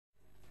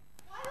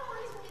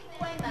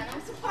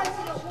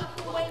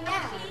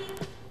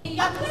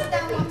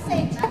understand what I'm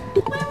saying, man?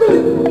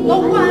 Go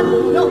on,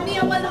 look me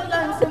and we'll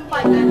learn some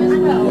fight, man.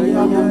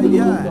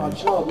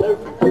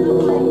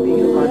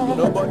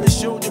 Nobody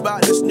showed you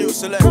about this new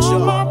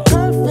selection.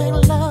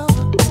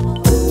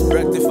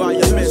 Rectify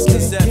your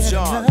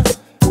misconception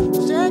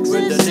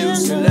with the new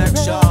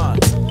selection.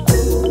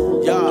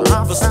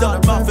 Yeah, for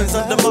stud muffins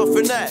and the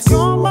muffiness.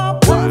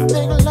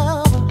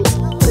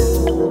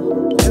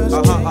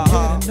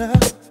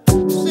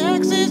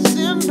 Sexy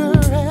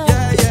Cinderella.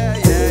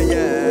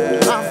 Yeah.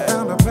 I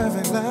found a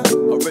perfect love.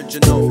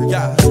 Original,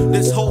 yeah.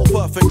 This whole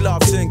perfect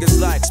love thing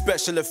is like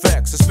special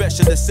effects,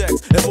 especially sex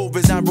in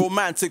movies and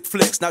romantic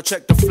flicks. Now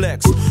check the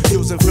flex,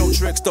 using film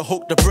tricks to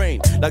hook the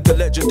brain, like the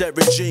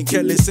legendary Gene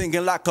Kelly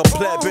singing like a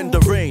pleb in the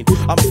rain.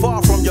 I'm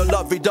far from your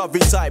lovey-dovey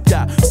type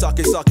that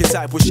sucky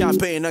type with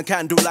champagne and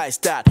candlelights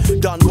that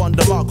done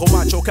wonder Marco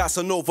Macho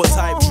Casanova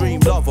type dream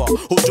lover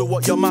who do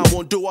what your man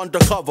won't do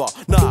undercover.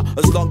 Nah,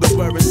 as long as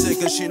we're in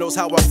sync and she knows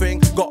how I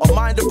think, got a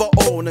mind of her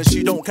own and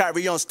she don't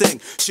carry on sting.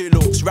 She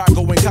looks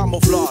raggo in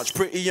camouflage,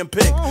 pretty in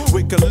pink.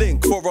 We can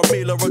link for a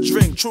meal or a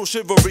drink, true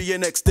chivalry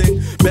and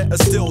extinct. Better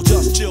still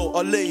just chill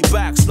or lay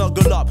back,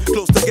 snuggle up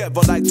close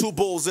together like two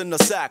bulls in a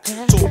sack.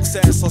 Talk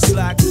sense or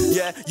slack,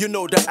 yeah, you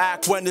know the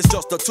act when it's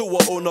just a two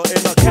or uno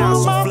in a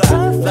council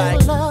flat. Like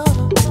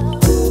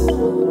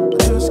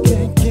just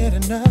can't get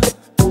enough.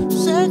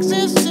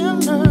 Sexy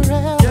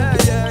Cinderella.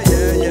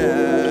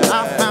 yeah.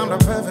 I found a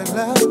perfect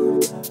love.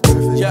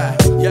 Yeah.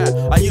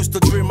 I used to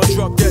dream of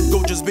drop dead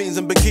gorgeous beans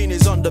and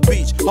bikinis on the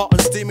beach, hot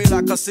and steamy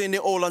like I seen it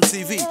all on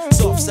TV.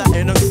 Soft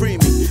satin and creamy,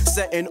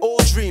 setting all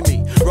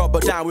dreamy. Rub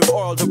her down with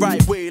oil the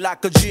right way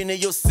like a genie.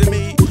 You see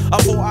me? I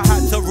thought I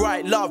had to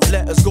write love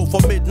letters, go for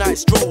midnight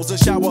strolls and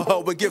shower her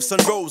with gifts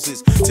and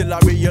roses. Till I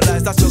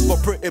realized that's just for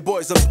pretty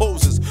boys and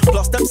posers.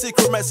 Plus them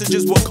secret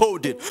messages were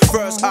coded.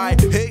 First I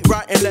hate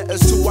writing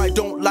letters, two I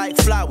don't like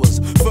flowers.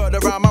 Further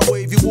around my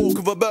way, if you walk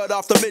with a bird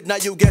after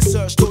midnight, you get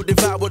searched or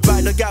devoured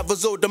by the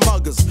gathers or the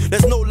muggers.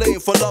 There's no lane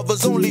for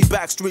lovers, only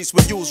back streets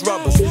with used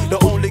rubbers. The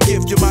only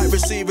gift you might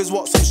receive is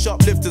what some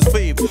shoplifters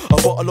thieve. A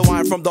bottle of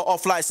wine from the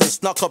off-license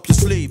snuck up your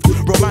sleeve.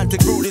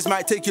 Romantic rudies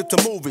might take you to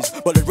movies,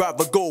 but they'd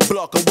rather go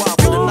block and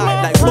wild for the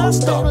night like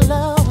Buster.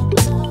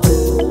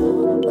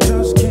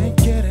 Just can't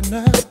get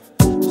enough.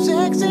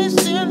 Sexy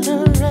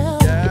Cinderella.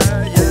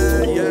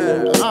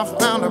 Yeah. I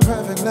found a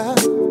perfect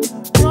love.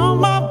 You're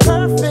my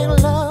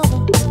perfect love.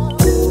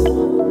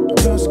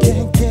 Just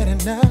can't get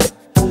enough.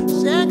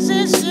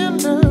 Sexy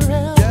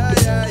Cinderella.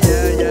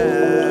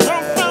 Yeah. I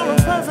found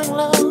a perfect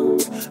love.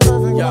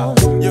 Yeah,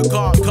 you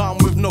can't come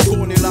with no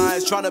corny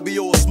lines, trying to be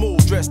all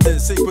smooth, dressed in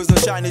sequins and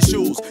shiny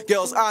shoes.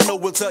 Girls I know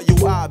will tell you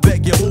I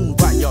beg you move,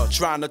 but you're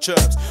trying to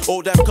chirps.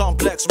 All them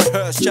complex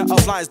rehearsed chat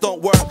up lines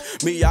don't work.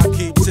 Me, I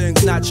keep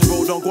things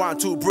natural, don't go on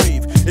too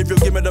brief. If you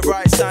give me the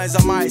right signs,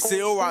 I might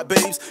say alright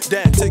babes.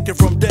 Then take it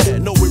from there,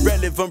 no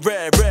irrelevant,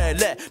 rare.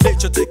 Let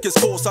nature take its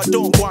course, I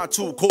don't want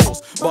too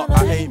course. But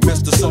I ain't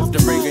Mr. Soft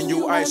and bringing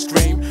you ice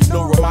cream.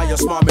 Nor am I a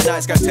smarmy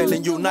nice guy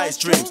telling you nice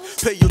dreams.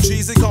 Pay you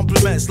cheesy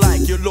compliments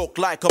like you look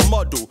like a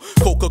model.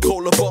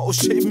 Coca-Cola bottle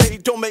shit,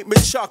 mate, don't make me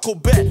chuckle,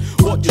 bet.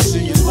 What you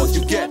see is what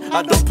you get,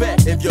 I don't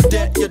bet. If you're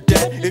dead, you're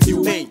dead. If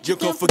you ain't, you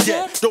can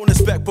forget. Don't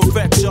expect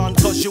perfection,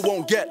 cause you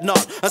won't get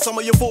none. And some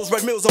of your fools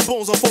read meals and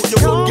bones and thought you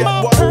would get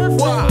one.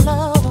 Why?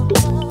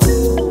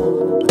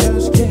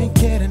 Just can't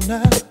get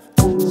enough.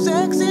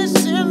 Sexy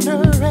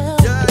Cinderella.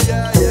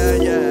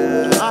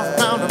 Yeah. I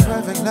found a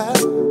perfect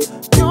love.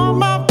 You're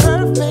my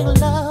perfect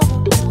love.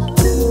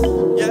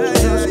 Yeah.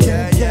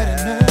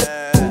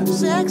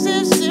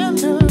 Sexy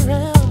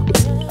Cinderella.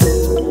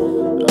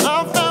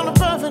 I found a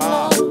perfect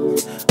love.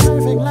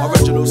 Perfect love.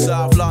 Original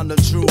South London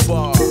true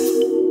bar.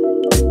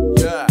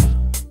 Yeah.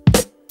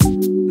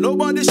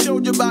 Nobody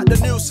showed you about the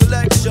new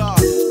selection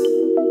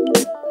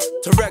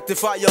to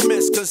rectify your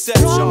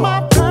misconception. You're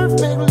my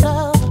perfect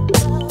love.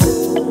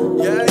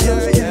 Yeah.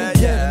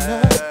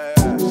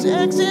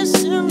 Sexy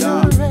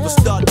Cinderella. The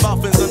stud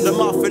muffins and the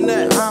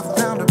muffinette. I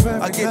found a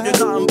perfect I give you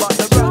love. nothing but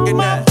the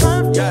rockiness.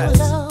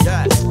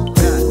 Yes.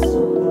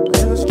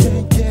 Just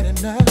can't get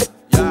enough.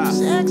 Yeah.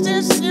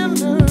 Sexy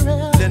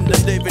Cinderella.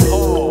 Lynden David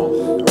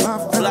Hall,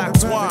 Blak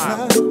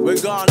Twang,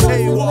 we're gone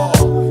AWOL.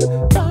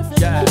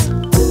 Yeah.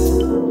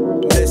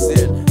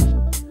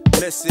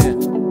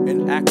 Listen,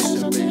 in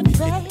action, baby.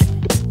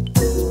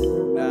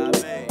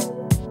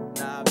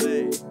 Nah,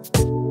 me.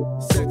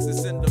 Sexy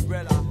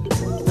Cinderella.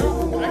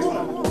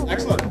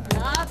 Excellent.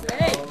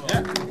 Lovely.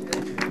 Yeah.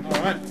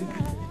 All right.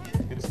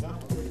 Good stuff.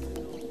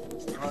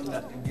 Run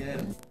that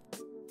again.